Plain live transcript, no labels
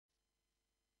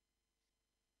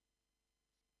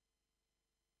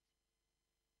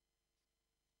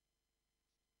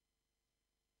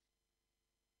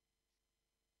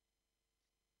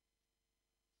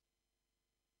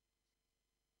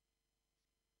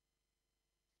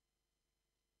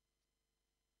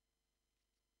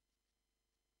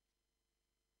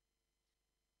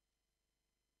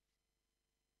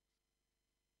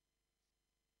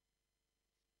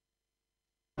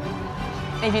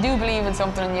If you do believe in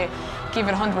something and you give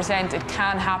it 100%, it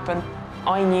can happen.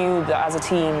 I knew that as a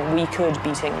team we could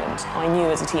beat England. I knew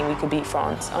as a team we could beat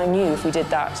France. I knew if we did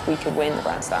that, we could win the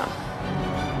Grand Slam.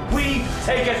 We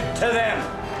take it to them.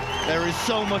 There is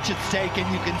so much at stake,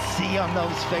 and you can see on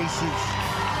those faces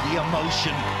the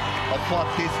emotion of what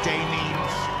this day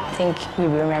means. I think we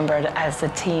will be remembered as a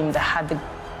team that had the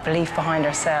belief behind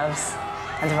ourselves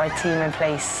and the right team in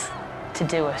place to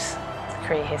do it, to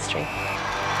create history.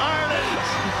 Ireland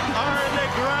are the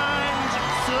Grand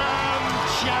Slam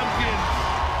champions.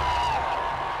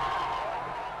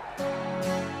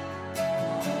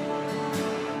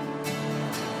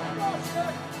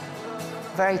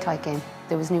 Very tight game.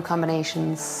 There was new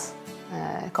combinations,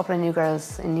 a couple of new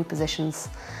girls in new positions,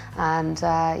 and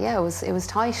yeah, it was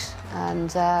tight and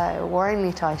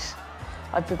worryingly tight.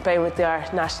 I've been playing with the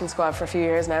national squad for a few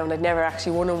years now, and I'd never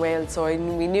actually won in Wales, so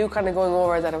we knew kind of going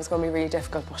over that it was going to be really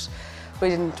difficult, but we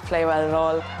didn't play well at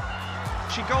all.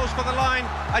 She goes for the line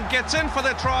and gets in for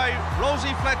the try.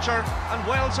 Rosie Fletcher, and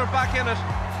Wales are back in it.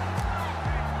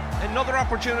 Another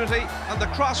opportunity, and the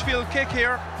crossfield kick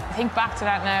here. I think back to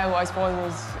that now, I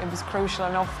suppose it was crucial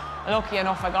enough. Lucky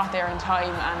enough I got there in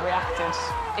time and reacted.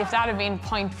 If that had been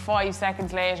 0.5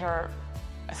 seconds later,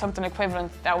 something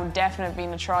equivalent, that would definitely have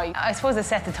been a try. I suppose it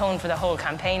set the tone for the whole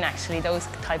campaign, actually, those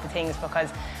type of things, because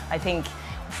I think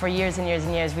for years and years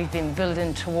and years we've been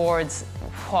building towards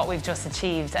what we've just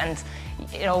achieved, and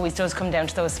it always does come down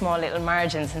to those small little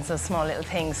margins and those small little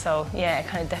things, so yeah, it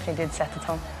kind of definitely did set the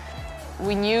tone.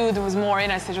 We knew there was more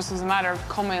in us, it just was a matter of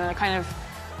coming, and kind of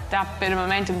that bit of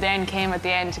momentum then came at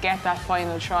the end to get that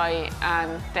final try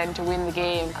and then to win the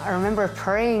game. I remember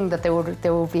praying that there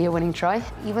would be a winning try.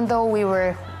 Even though we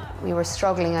were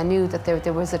struggling, I knew that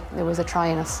there was a try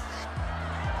in us.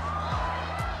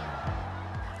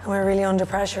 And we were really under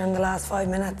pressure in the last 5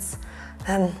 minutes.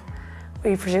 And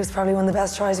we produced probably one of the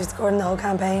best tries we scored in the whole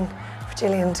campaign for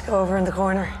Gillian to go over in the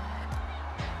corner.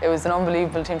 It was an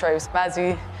unbelievable team try.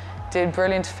 Mazzy did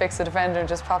brilliant to fix the defender and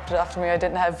just popped it after me. I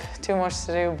didn't have too much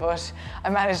to do, but I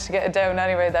managed to get it down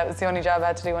anyway. That was the only job I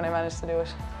had to do when I managed to do it.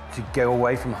 To go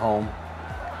away from home,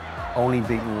 only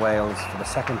beating Wales for the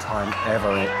second time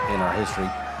ever in our history,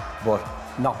 but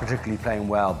not particularly playing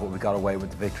well, but we got away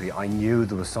with the victory. I knew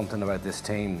there was something about this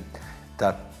team,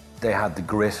 that they had the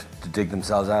grit to dig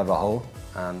themselves out of a hole,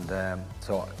 and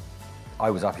so I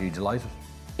was absolutely delighted.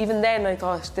 Even then I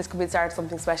thought this could be the start of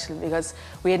something special, because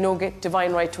we had no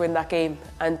divine right to win that game,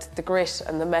 and the grit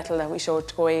and the mettle that we showed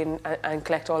to go in and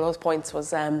collect all those points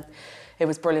was, it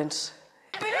was brilliant.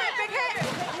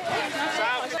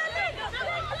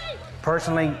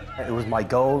 Personally, it was my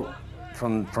goal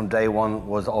from day one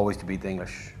was always to beat the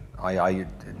English.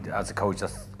 As a coach,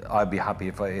 I'd be happy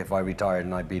if I retired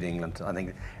and I beat England. I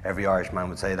think every Irishman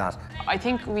would say that. I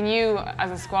think we knew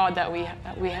as a squad that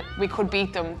we could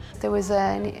beat them. There was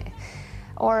an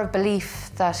aura of belief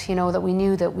that, you know, that we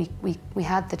knew that we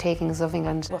had the takings of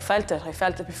England. I felt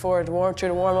it before through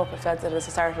the warm-up. I felt it at the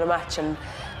start of the match, and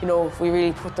you know, we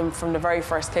really put them from the very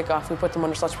first kick-off. We put them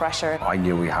under such pressure. I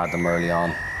knew we had them early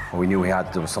on. We knew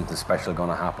there was something special going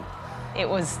to happen. It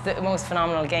was the most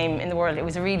phenomenal game in the world. It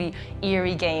was a really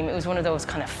eerie game. It was one of those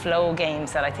kind of flow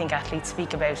games that I think athletes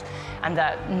speak about, and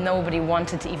that nobody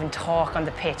wanted to even talk on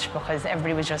the pitch because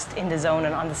everybody was just in the zone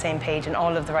and on the same page, and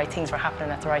all of the right things were happening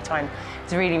at the right time. It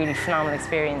was a really, really phenomenal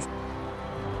experience.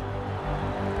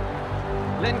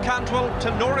 Lynn Cantwell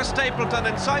to Nora Stapleton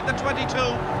inside the 22.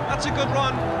 That's a good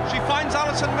run. She finds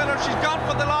Alison Miller. She's gone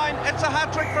for the line. It's a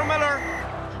hat-trick for Miller.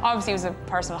 Obviously, it was a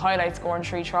personal highlight, scoring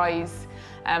 3 tries.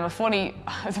 It's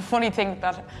a funny thing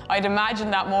that I'd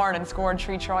imagined that morning scoring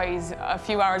 3 tries a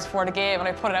few hours before the game, and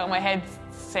I put it out in my head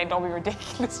saying, don't be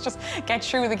ridiculous, just get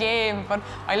through the game. But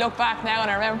I look back now and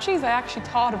I remember, geez, I actually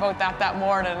thought about that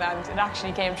morning, and it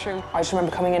actually came true. I just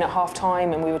remember coming in at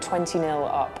half-time and we were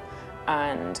 20-0 up,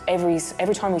 and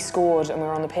every time we scored and we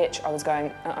were on the pitch, I was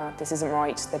going, this isn't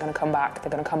right, they're going to come back,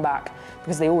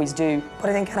 because they always do. But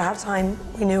I think at half-time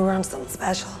we knew we were on something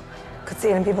special. Could see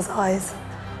it in people's eyes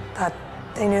that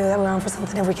they knew that we were on for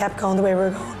something if we kept going the way we were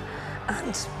going.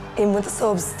 And even with the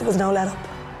subs, there was no let-up.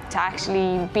 To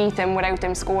actually beat them without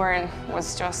them scoring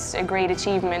was just a great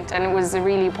achievement, and it was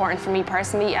really important for me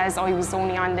personally, as I was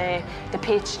only on the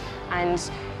pitch,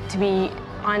 and to be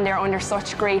on there under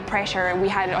such great pressure.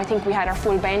 I think we had our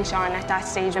full bench on at that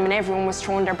stage. I mean, everyone was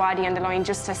throwing their body on the line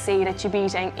just to say that you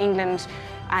beat England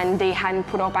and they hadn't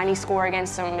put up any score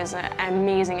against them is an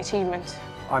amazing achievement.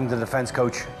 I'm the defence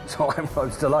coach, so I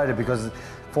was delighted because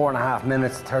 4.5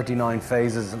 minutes, 39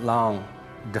 phases long,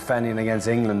 defending against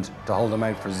England to hold them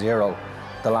out for 0.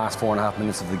 The last 4.5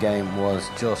 minutes of the game was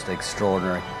just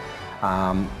extraordinary.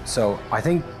 So I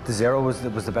think the 0 was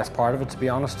the best part of it, to be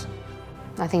honest.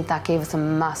 I think that gave us a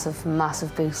massive,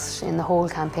 massive boost in the whole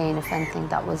campaign. If anything,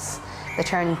 that was the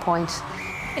turning point.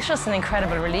 It's just an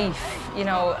incredible relief. You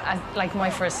know, like my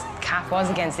first cap was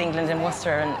against England in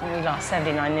Worcester and we lost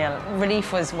 79-0.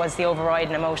 Relief was the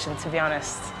overriding emotion, to be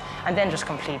honest. And then just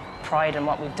complete pride in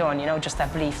what we've done, you know, just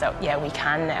that belief that, yeah, we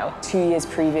can now. 2 years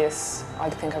previous, I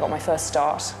think I got my first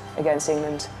start against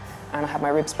England and I had my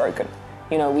ribs broken.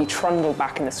 You know, we trundled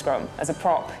back in the scrum. As a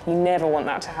prop, you never want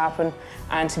that to happen.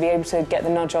 And to be able to get the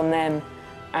nudge on them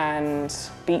and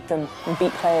beat them, and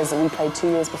beat players that we played 2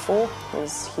 years before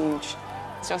was huge.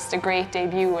 It's just a great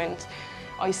debut and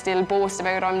I still boast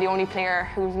about I'm the only player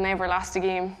who's never lost a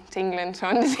game to England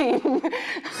on the team.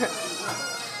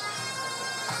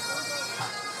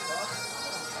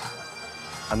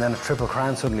 And then a Triple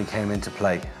Crown suddenly came into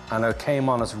play and it came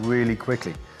on us really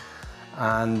quickly.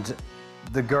 And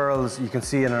the girls, you can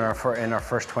see in our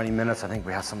first 20 minutes, I think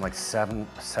we had some like seven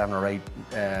or eight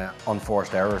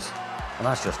unforced errors. And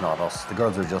that's just not us. The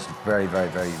girls were just very, very,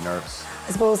 very nervous.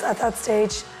 I suppose at that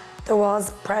stage, there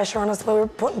was pressure on us, but we were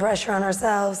putting pressure on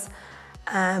ourselves.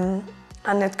 And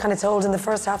it kind of told in the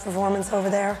first half performance over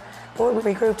there. But we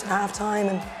regrouped at half time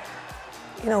and,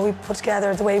 you know, we put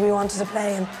together the way we wanted to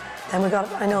play. And then we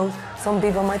got, I know some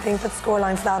people might think that the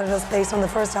scoreline flattered us based on the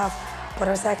first half, but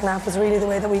our second half was really the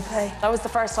way that we play. That was the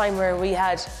first time where we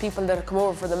had people that had come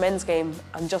over for the men's game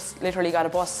and just literally got a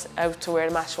bus out to where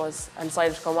the match was and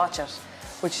decided to come watch it,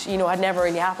 which, you know, had never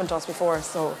really happened to us before.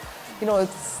 So, you know,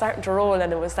 it's starting to roll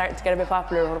and it was starting to get a bit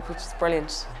popular, which is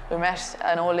brilliant. We met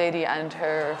an old lady and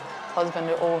her husband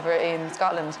over in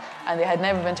Scotland and they had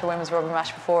never been to a women's rugby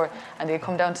match before and they had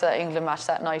come down to that England match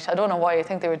that night. I don't know why, I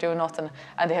think they were doing nothing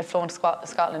and they had flown to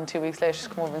Scotland 2 weeks later to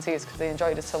come over and see us because they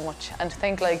enjoyed it so much. And to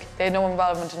think like they had no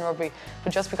involvement in rugby,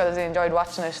 but just because they enjoyed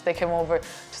watching it, they came over to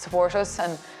support us.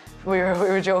 And we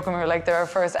were joking, we were like, they're our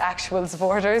first actual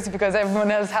supporters because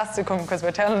everyone else has to come because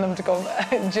we're telling them to come,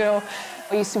 you know.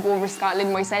 I used to go over to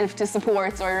Scotland myself to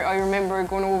support, so I remember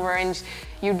going over and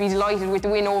you'd be delighted with the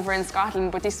win over in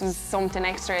Scotland, but this was something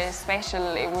extra special.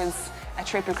 It was a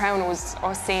Triple Crown. It was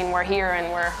us saying we're here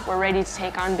and we're ready to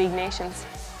take on big nations.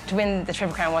 To win the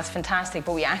Triple Crown was fantastic,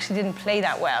 but we actually didn't play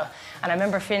that well. And I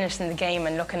remember finishing the game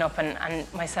and looking up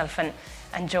and myself and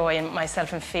Joy and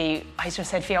myself and Fee, I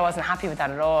just said, Fee, I wasn't happy with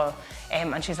that at all.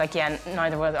 And she's like, yeah,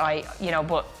 neither was I, you know,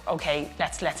 but okay,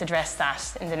 let's address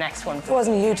that in the next one. It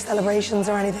wasn't huge celebrations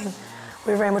or anything.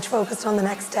 We were very much focused on the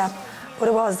next step, but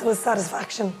it was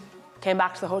satisfaction. Came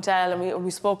back to the hotel and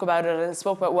we spoke about it and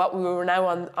spoke about what we were now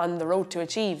on the road to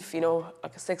achieve. You know,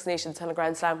 like a Six Nations and a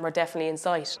Grand Slam were definitely in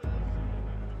sight.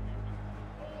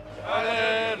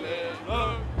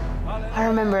 I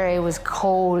remember it was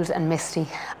cold and misty,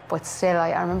 but still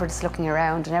I remember just looking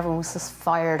around and everyone was just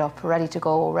fired up, ready to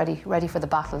go, ready for the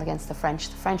battle against the French.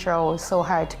 The French are always so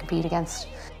hard to compete against.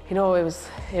 You know, it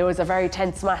was a very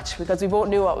tense match because we both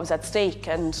knew what was at stake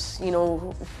and, you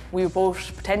know, we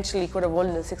both potentially could have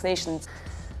won the Six Nations.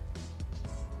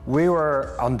 We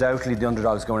were undoubtedly the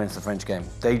underdogs going into the French game.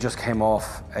 They just came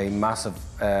off a massive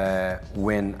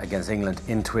win against England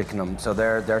in Twickenham, so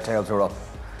their tails were up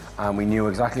and we knew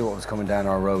exactly what was coming down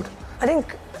our road. I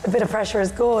think a bit of pressure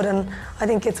is good and I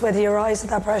think it's whether you rise to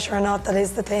that pressure or not that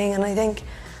is the thing, and I think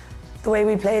the way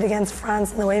we played against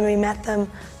France and the way we met them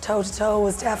toe-to-toe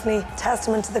was definitely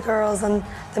testament to the girls and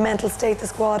the mental state the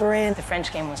squad were in. The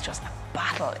French game was just a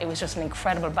battle. It was just an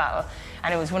incredible battle.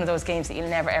 And it was one of those games that you'll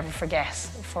never ever forget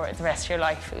for the rest of your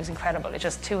life. It was incredible. It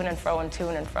just to and fro and to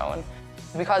and fro.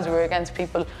 Because we were against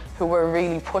people who were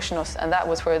really pushing us, and that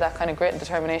was where that kind of grit and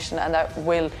determination and that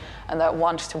will and that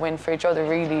want to win for each other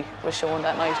really was shown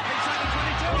that night.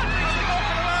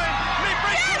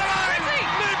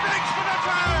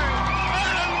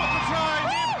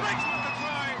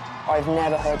 I've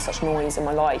never heard such noise in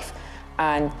my life,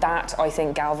 and that, I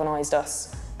think, galvanised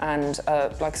us. And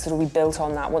like I said, we built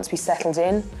on that. Once we settled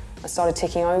in, I started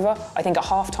ticking over. I think at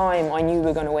half-time, I knew we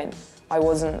were going to win.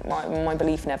 My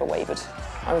belief never wavered.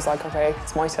 I was like, okay,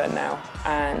 it's my turn now.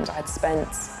 And I had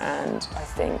Spence and I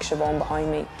think Siobhan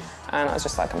behind me. And I was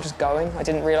just like, I'm just going. I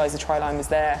didn't realise the try line was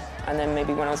there. And then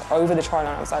maybe when I was over the try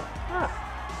line, I was like,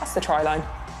 that's the try line.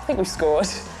 I think we've scored.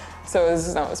 So it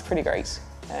was pretty great.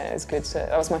 It was good.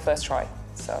 That was my first try,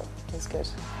 so it was good.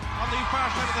 On the far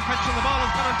side of the pitch, and the ball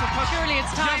has gone into touch. Surely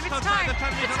it's time, it's time,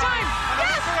 it's time. And the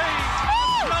referee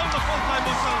has blown the full-time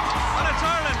whistle. And it's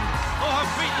Ireland who have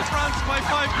beaten France by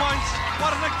 5 points.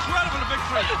 What an incredible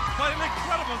victory by an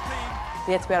incredible team.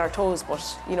 We had to be on our toes, but,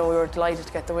 you know, we were delighted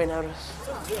to get the win out of it.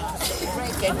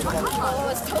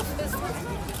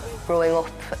 Growing up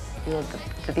You know,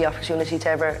 the opportunity to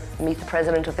ever meet the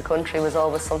president of the country was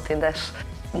always something that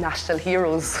national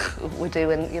heroes would do,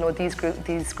 and you know, these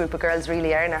group of girls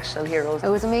really are national heroes. It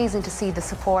was amazing to see the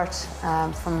support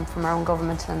from our own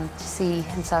government, and to see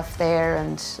himself there,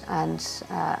 and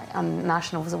on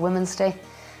national, was it Women's Day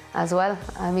as well.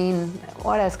 I mean,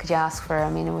 what else could you ask for? I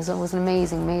mean, it was an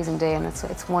amazing day, and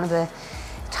it's one of the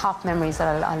top memories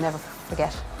that I'll never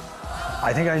forget.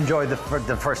 I think I enjoyed the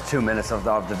first 2 minutes of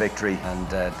the victory, and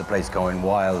the place going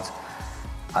wild,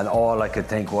 and all I could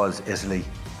think was Italy,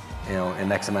 you know,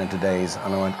 in X amount of days,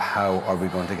 and I went, how are we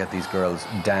going to get these girls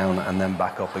down and then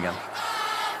back up again?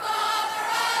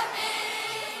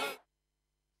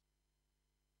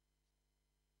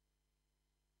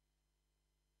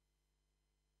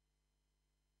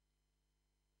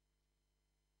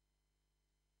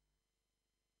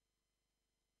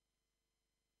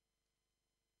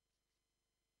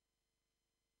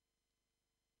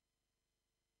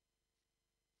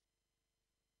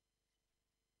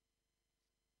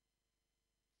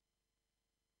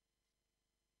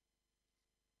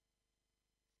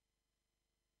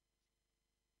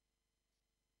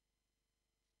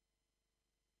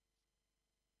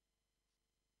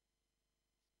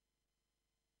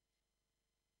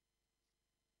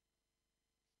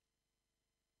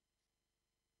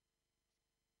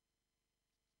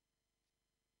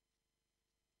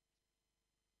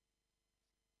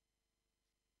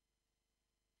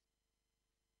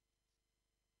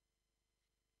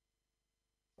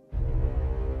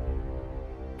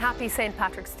 Happy St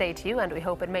Patrick's Day to you, and we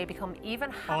hope it may become even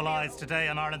happier. All eyes today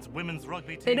on Ireland's women's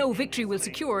rugby team. They know victory will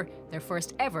secure their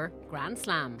first ever Grand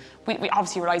Slam. We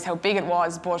obviously realised how big it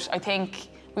was, but I think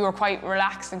we were quite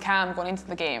relaxed and calm going into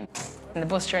the game. In the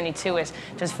bus journey to it,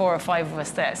 there's 4 or 5 of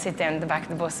us that sit down in the back of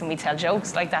the bus and we tell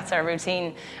jokes. Like, that's our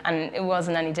routine, and it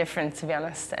wasn't any different, to be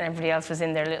honest. And everybody else was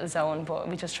in their little zone, but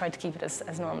we just tried to keep it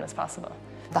as normal as possible.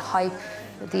 The hype,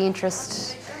 the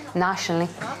interest nationally,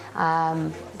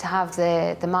 to have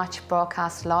the match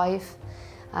broadcast live,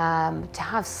 to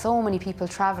have so many people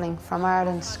travelling from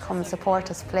Ireland to come and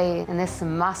support us play in this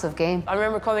massive game. I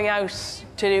remember coming out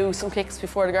to do some kicks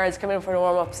before the girls came in for the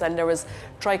warm-ups, and there was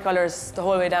tricolours the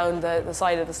whole way down the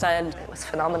side of the stand. It was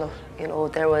phenomenal. You know,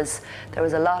 there was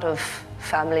a lot of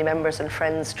family members and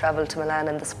friends travelled to Milan,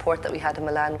 and the support that we had in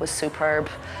Milan was superb.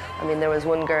 I mean, there was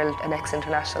one girl, an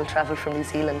ex-international, travelled from New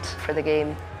Zealand for the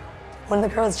game. When the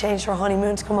girls changed her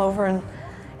honeymoon to come over, and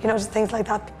you know, just things like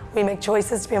that. We make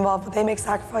choices to be involved, but they make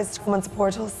sacrifices to come and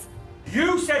support us.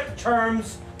 You set the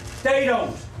terms, they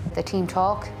don't. The team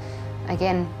talk,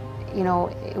 again, you know,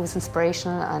 it was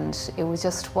inspirational, and it was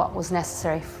just what was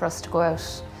necessary for us to go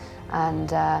out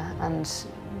and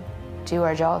do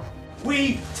our job.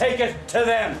 We take it to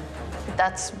them.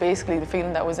 That's basically the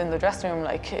feeling that was in the dressing room.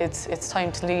 Like, it's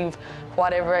time to leave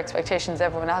whatever expectations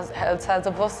everyone else has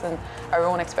of us and our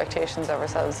own expectations of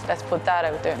ourselves. Let's put that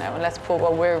out there now, and let's put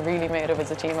what we're really made of as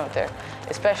a team out there,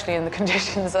 especially in the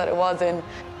conditions that it was in.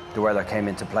 The weather came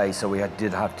into play, so we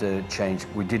did have to change.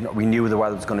 We knew the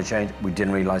weather was going to change. We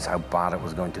didn't realise how bad it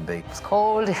was going to be. It was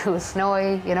cold, it was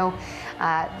snowy, you know,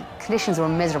 conditions were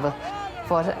miserable.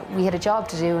 But we had a job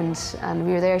to do, and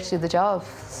we were there to do the job,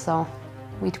 so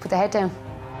we had to put the head down.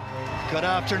 Good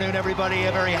afternoon, everybody.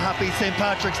 A very happy St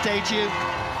Patrick's Day to you.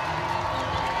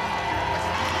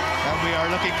 And we are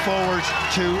looking forward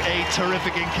to a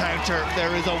terrific encounter.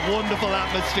 There is a wonderful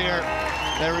atmosphere.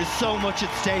 There is so much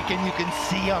at stake, and you can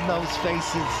see on those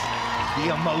faces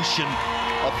the emotion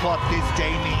of what this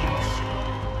day means.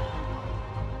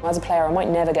 As a player, I might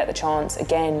never get the chance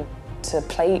again to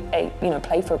play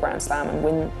for a Grand Slam and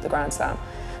win the Grand Slam.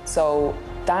 So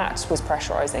that was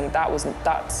pressurising.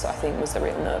 That's I think was the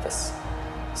real nervous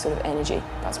sort of energy.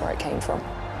 That's where it came from.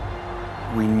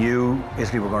 We knew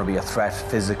Italy were going to be a threat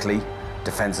physically,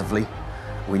 defensively.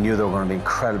 We knew they were going to be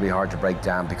incredibly hard to break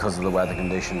down because of the weather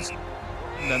conditions.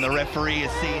 And then the referee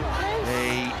has seen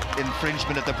an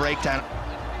infringement at the breakdown.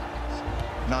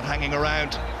 Not hanging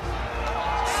around.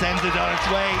 Sends it on its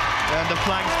way, and the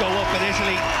flags go up at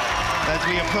Italy as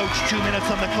we approach 2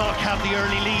 minutes on the clock, have the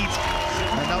early lead.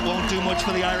 And that won't do much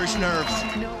for the Irish nerves.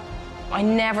 I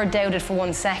never doubted for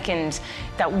 1 second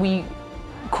that we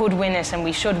could win it and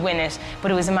we should win it, but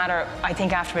it was a matter, I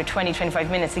think after about 20-25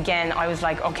 minutes again, I was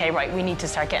like, okay, right, we need to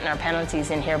start getting our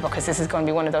penalties in here because this is going to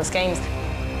be one of those games.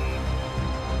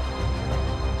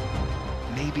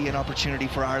 Maybe an opportunity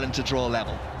for Ireland to draw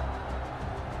level.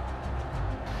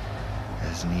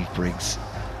 As Niamh Briggs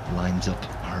lines up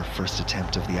her first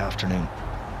attempt of the afternoon.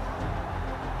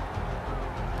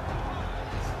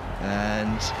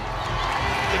 And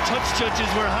the touch judges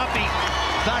were happy.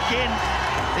 Back in.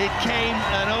 it came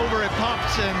and over it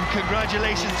popped, and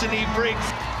congratulations to Niamh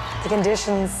Briggs. The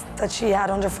conditions that she had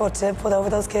underfoot to put over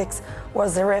those kicks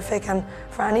was horrific, and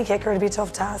for any kicker it'd be a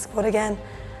tough task. But again,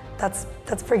 that's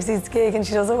Briggsy's gig and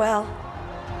she does it well.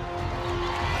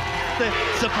 The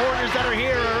supporters that are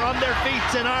here are on their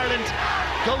feet in Ireland.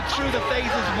 Go through the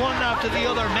phases one after the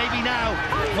other. Maybe now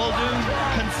Muldoon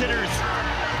considers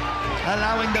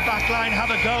allowing the back line have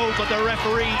a go, but the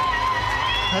referee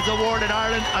has awarded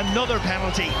Ireland another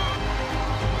penalty.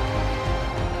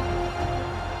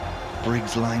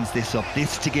 Briggs lines this up,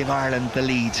 this to give Ireland the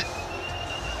lead.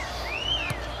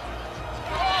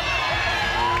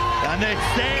 And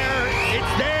it's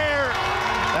there,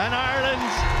 and Ireland,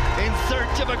 in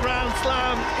search of a Grand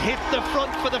Slam, hit the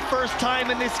front for the first time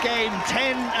in this game.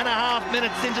 10.5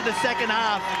 minutes into the second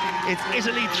half. It's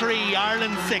Italy 3,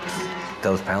 Ireland 6.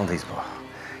 Those penalties,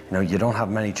 you know, you don't have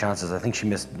many chances. I think she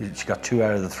got 2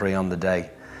 out of the 3 on the day.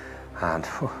 And,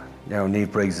 you know,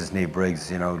 Niamh Briggs is Niamh Briggs,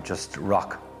 you know, just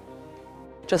rock.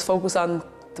 Just focus on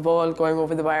the ball going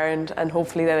over the bar, and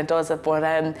hopefully then it does it. But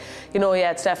you know,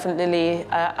 yeah, it's definitely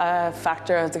a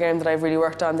factor of the game that I've really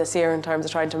worked on this year in terms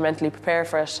of trying to mentally prepare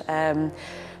for it.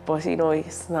 But you know,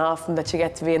 it's not often that you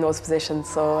get to be in those positions.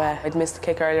 So I'd missed the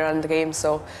kick earlier on in the game,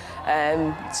 so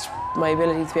it's my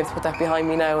ability to be able to put that behind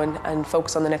me now and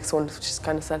focus on the next one, which has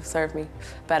kind of served me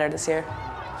better this year.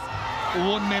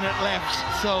 1 minute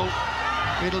left, so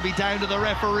it'll be down to the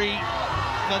referee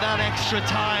for that extra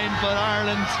time, but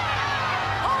Ireland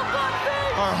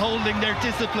are holding their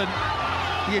discipline.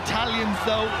 The Italians,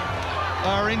 though,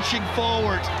 are inching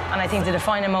forward. And I think the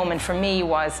defining moment for me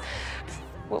was,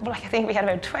 well, I think we had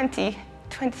about 20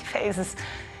 phases,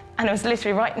 and it was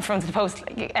literally right in front of the post.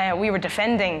 We were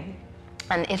defending,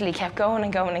 and Italy kept going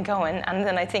and going and going. And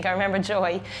then I think I remember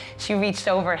Joy, she reached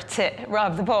over to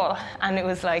rob the ball, and it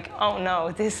was like, oh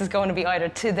no, this is going to be either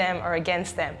to them or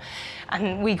against them.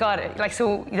 And we got it. Like,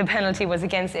 so the penalty was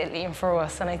against Italy and for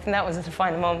us, and I think that was the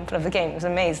defining moment of the game. It was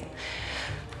amazing.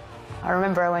 I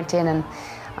remember I went in and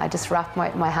I just wrapped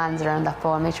my hands around that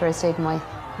ball, made sure I stayed on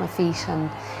my feet, and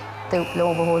lo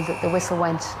and behold, the whistle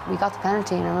went. We got the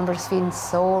penalty, and I remember just feeling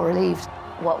so relieved.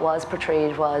 What was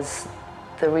portrayed was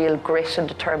the real grit and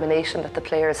determination that the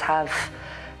players have.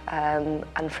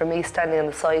 And for me, standing on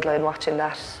the sideline watching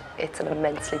that, it's an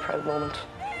immensely proud moment.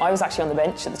 I was actually on the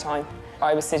bench at the time.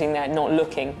 I was sitting there not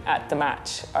looking at the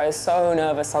match. I was so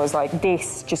nervous. I was like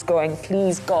this, just going,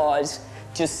 please God,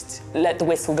 just let the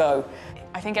whistle go.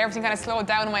 I think everything kind of slowed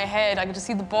down in my head. I could just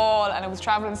see the ball, and it was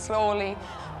travelling slowly.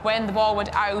 When the ball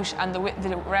went out and the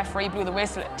referee blew the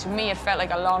whistle, to me it felt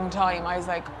like a long time. I was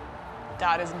like,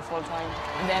 that isn't full time.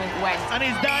 And then it went. And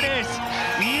is that it?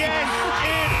 Yes,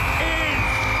 it is!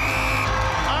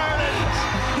 Ireland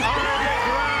are the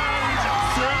Grand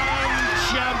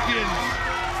Slam champions.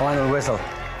 Final whistle.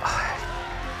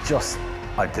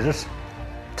 I did it.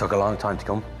 Took a long time to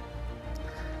come.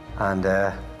 And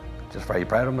just very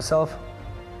proud of myself.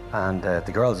 And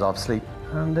the girls, obviously.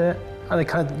 And it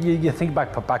kind of, you think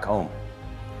back home.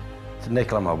 To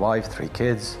Nicola, my wife, 3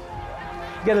 kids.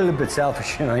 You get a little bit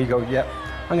selfish, you know, you go, yeah,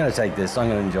 I'm going to take this, I'm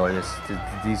going to enjoy this.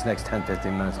 These next 10,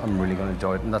 15 minutes, I'm really going to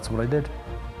enjoy it, and that's what I did.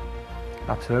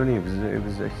 Absolutely, it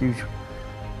was a huge,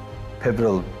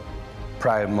 pivotal,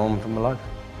 proud moment in my life.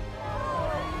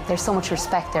 There's so much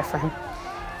respect there for him.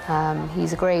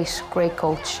 He's a great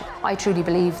coach. I truly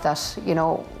believe that, you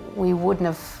know, we wouldn't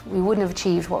have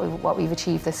achieved what we've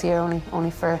achieved this year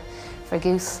only for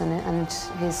Goose and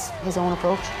his own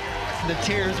approach. The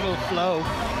tears will flow.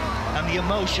 And the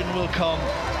emotion will come,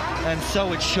 and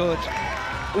so it should.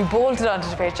 We bolted onto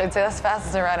the pitch. I'd say that's as fast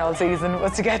as I ran all season,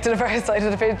 was to get to the far side of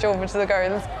the pitch over to the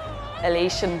girls.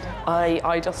 Elation,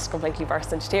 I just completely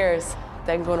burst into tears.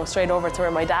 Then going straight over to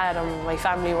where my dad and my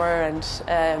family were, and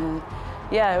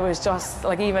yeah, it was just,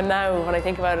 like, even now when I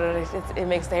think about it, it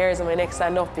makes the hairs on my neck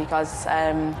stand up, because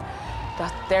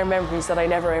they're memories that I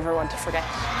never ever want to forget.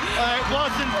 It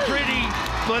wasn't pretty,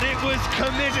 but it was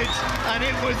committed and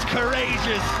it was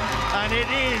courageous, and it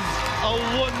is a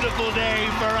wonderful day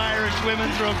for Irish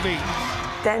women's rugby.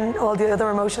 Then all the other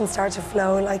emotions start to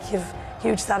flow, like you've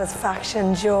huge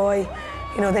satisfaction, joy,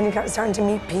 you know, then you're starting to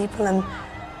meet people, and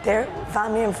their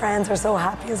family and friends are so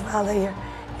happy as well that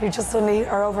you just suddenly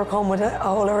are overcome with a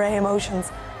whole array of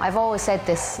emotions. I've always said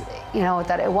this, you know,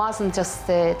 that it wasn't just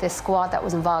the squad that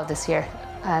was involved this year,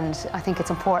 and I think it's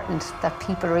important that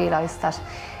people realise that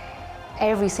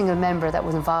every single member that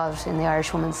was involved in the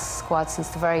Irish women's squad since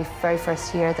the very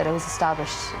first year that it was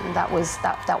established, and that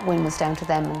win was down to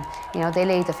them, and you know, they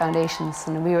laid the foundations,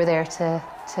 and we were there to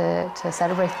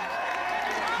celebrate.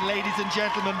 Ladies and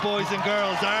gentlemen, boys and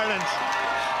girls, Ireland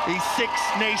the Six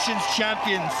Nations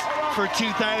champions for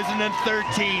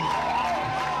 2013.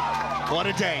 What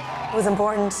a day. It was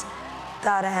important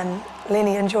that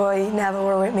Linny and Joy Neville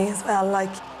were with me as well.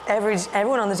 Like,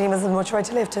 everyone on the team has as much right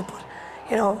to lift it, but,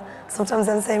 you know, sometimes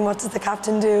I'm saying, what does the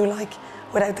captain do? Like,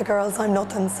 without the girls, I'm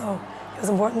nothing, so it was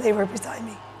important they were beside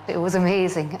me. It was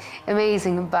amazing,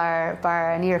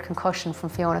 bar a near concussion from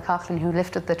Fiona Coughlin, who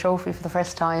lifted the trophy for the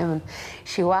first time, and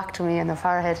she whacked me in the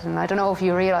forehead, and I don't know if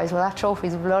you realise, well, that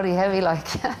trophy's bloody heavy, like.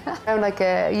 I'm like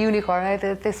a unicorn. I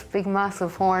had this big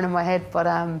massive horn in my head, but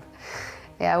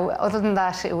yeah, other than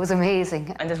that, it was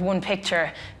amazing. And there's one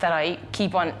picture that I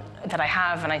keep on, that I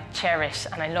have and I cherish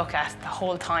and I look at the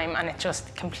whole time, and it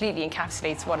just completely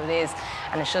encapsulates what it is.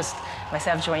 And it's just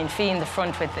myself, Joy and Fee in the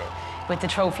front with the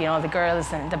trophy, and all the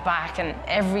girls in the back, and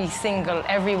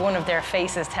every one of their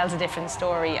faces tells a different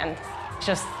story, and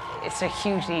just, it's a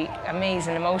hugely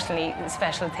amazing, emotionally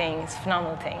special thing. It's a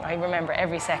phenomenal thing. I remember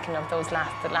every second of the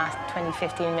last 20,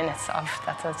 15 minutes of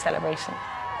that celebration.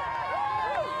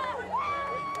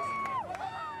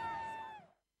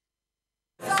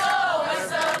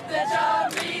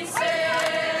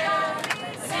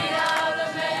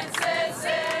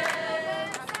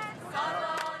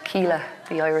 Keela,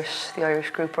 the Irish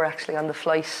group, were actually on the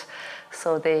flight,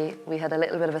 so we had a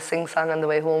little bit of a sing-song on the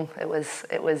way home. It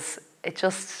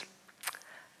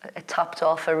topped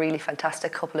off a really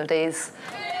fantastic couple of days.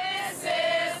 This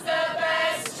is the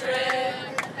best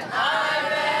trip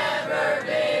I've ever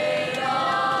been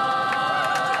on.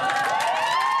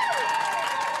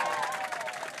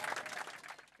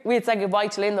 We had said goodbye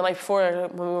to Lynn the night before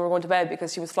when we were going to bed,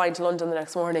 because she was flying to London the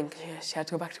next morning. She had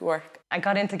to go back to work. I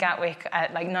got into Gatwick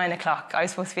at like 9 o'clock. I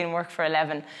was supposed to be in work for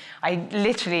 11. I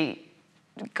literally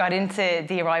got into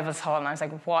the arrivals hall and I was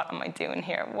like, what am I doing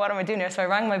here? What am I doing here? So I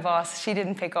rang my boss. She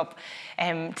didn't pick up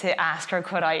to ask her,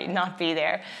 could I not be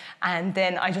there? And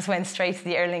then I just went straight to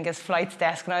the Aer Lingus flights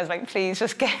desk and I was like, please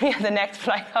just get me on the next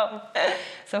flight home.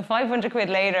 So 500 quid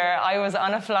later, I was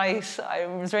on a flight. I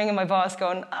was ringing my boss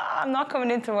going, I'm not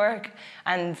coming into work.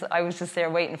 And I was just there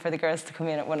waiting for the girls to come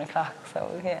in at 1 o'clock. So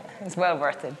yeah, it was well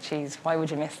worth it. Jeez, why would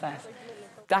you miss that?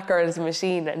 That girl is a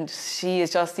machine, and she is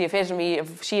just the epitome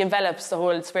of, she envelops the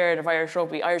whole spirit of Irish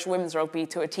rugby, Irish women's rugby,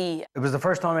 to a T. It was the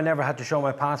first time I never had to show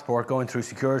my passport going through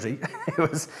security. It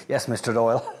was, yes, Mr.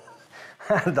 Doyle.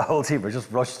 And the whole team were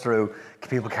just rushed through,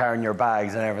 people carrying your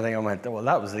bags and everything. I went, well,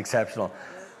 that was exceptional.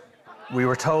 We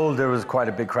were told there was quite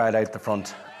a big crowd out the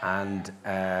front, and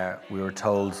we were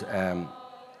told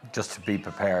just to be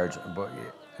prepared, but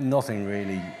nothing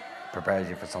really prepares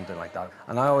you for something like that.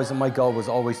 And my goal was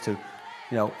always to,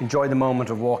 you know, enjoy the moment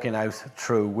of walking out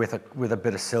through with a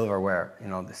bit of silverware. You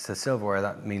know, it's the silverware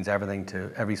that means everything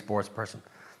to every sports person.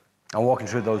 And walking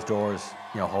through those doors,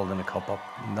 you know, holding a cup up,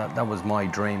 that was my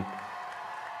dream.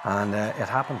 And it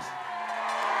happened.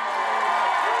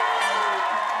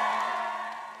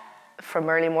 From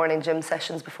early morning gym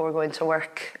sessions before going to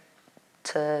work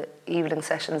to evening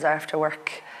sessions after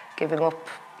work, giving up,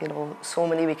 you know, so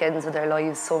many weekends of their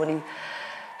lives, so many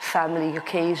family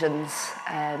occasions,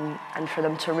 and for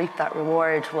them to reap that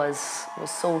reward was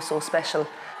so special.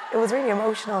 It was really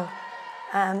emotional.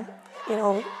 You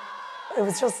know, it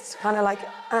was just kind of like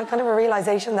a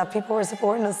realisation that people were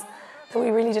supporting us, that we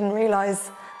really didn't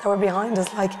realise that were behind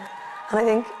us. Like, and I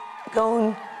think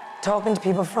talking to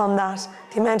people from that,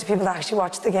 the amount of people that actually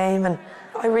watched the game, and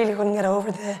I really couldn't get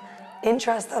over the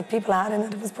interest that people had in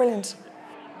it. It was brilliant.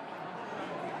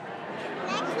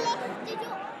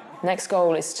 Next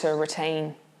goal is to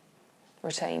retain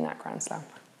that Grand Slam.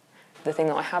 The thing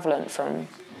that I have learnt from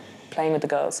playing with the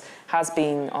girls has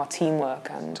been our teamwork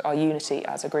and our unity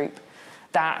as a group.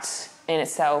 That in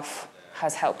itself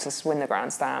has helped us win the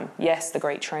Grand Slam. Yes, the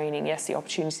great training, yes, the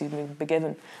opportunities we've been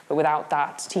given, but without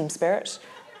that team spirit,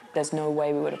 there's no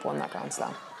way we would have won that Grand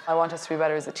Slam. I want us to be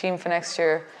better as a team for next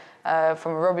year.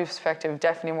 From a rugby perspective,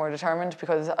 definitely more determined,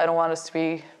 because I don't want us to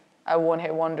be a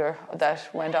one-hit wonder that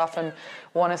went off and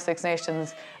won a Six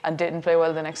Nations and didn't play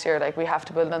well the next year. Like, we have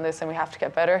to build on this and we have to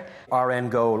get better. Our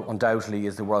end goal, undoubtedly,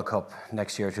 is the World Cup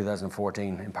next year,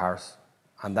 2014, in Paris.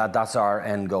 And that's our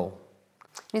end goal.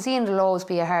 New Zealand will always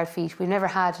be a hard feat. We've never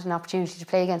had an opportunity to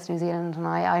play against New Zealand, and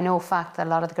I know for a fact that a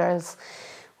lot of the girls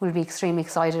will be extremely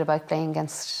excited about playing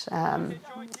against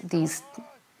these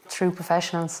true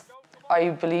professionals. I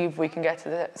believe we can get to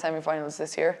the semi-finals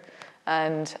this year.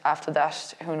 And after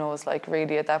that, who knows, like,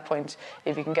 really at that point,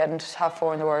 if you can get into top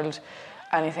 4 in the world,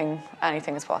 anything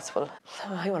is possible.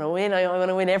 I want to win. I want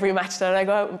to win every match that I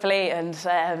go out and play. And,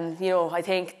 you know, I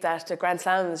think that the Grand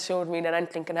Slams showed me that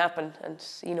anything can happen. And,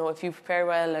 you know, if you prepare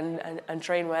well and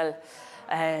train well,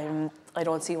 I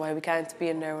don't see why we can't be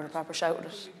in there with a proper shout at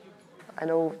it. I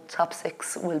know top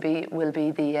 6 will be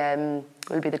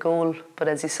the goal, but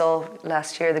as you saw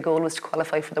last year, the goal was to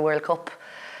qualify for the World Cup.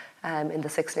 In the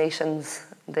Six Nations,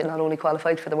 they not only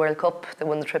qualified for the World Cup, they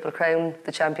won the Triple Crown,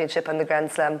 the Championship and the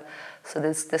Grand Slam. So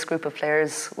this group of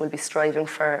players will be striving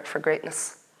for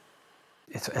greatness.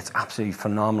 It's absolutely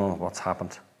phenomenal what's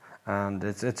happened, and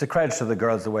it's a credit to the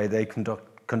girls the way they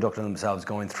conducted themselves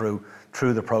going through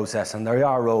the process, and they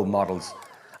are role models,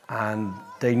 and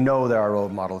they know they are role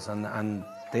models, and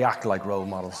they act like role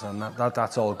models, and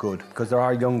that's all good, because there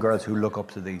are young girls who look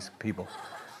up to these people,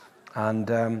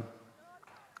 and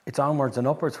it's onwards and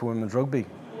upwards for women's rugby.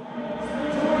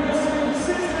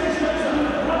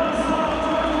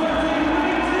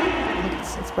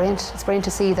 It's brilliant. It's brilliant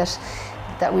to see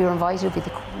that we were invited.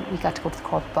 We got to go to the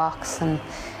corporate box and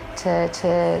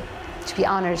to be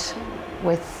honoured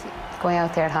with going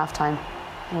out there at half-time.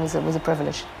 It was a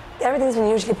privilege. Everything's been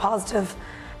hugely positive.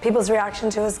 People's reaction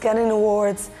to us getting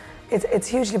awards, it's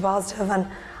hugely positive, and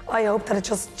I hope that it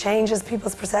just changes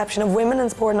people's perception of women in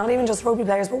sport, not even just rugby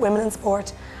players, but women in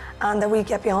sport, and that we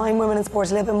get behind women in sport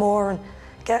a little bit more and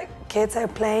get kids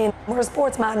out playing. We're a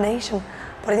sports mad nation,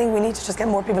 but I think we need to just get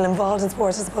more people involved in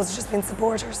sport as opposed to just being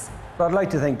supporters. But I'd like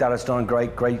to think that it's done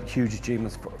great, huge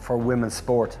achievements for women's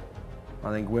sport.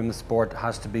 I think women's sport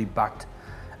has to be backed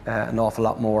an awful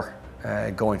lot more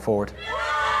going forward.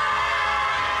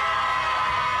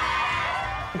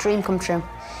 A dream come true.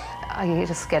 I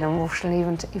just get emotional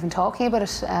even talking about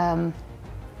it.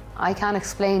 I can't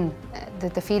explain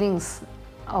the feelings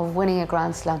of winning a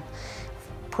Grand Slam,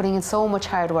 putting in so much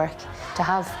hard work, to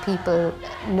have people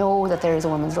know that there is a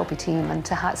women's rugby team, and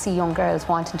to see young girls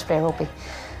wanting to play rugby.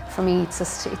 For me, it's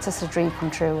just a dream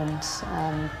come true,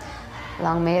 and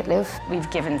long may it live. We've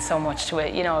given so much to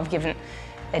it. You know, I've given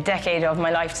a decade of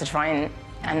my life to try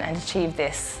and achieve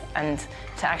this, and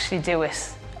to actually do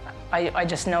it, I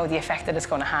just know the effect that it's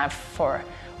going to have for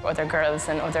other girls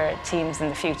and other teams in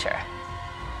the future,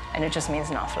 and it just means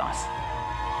an awful lot.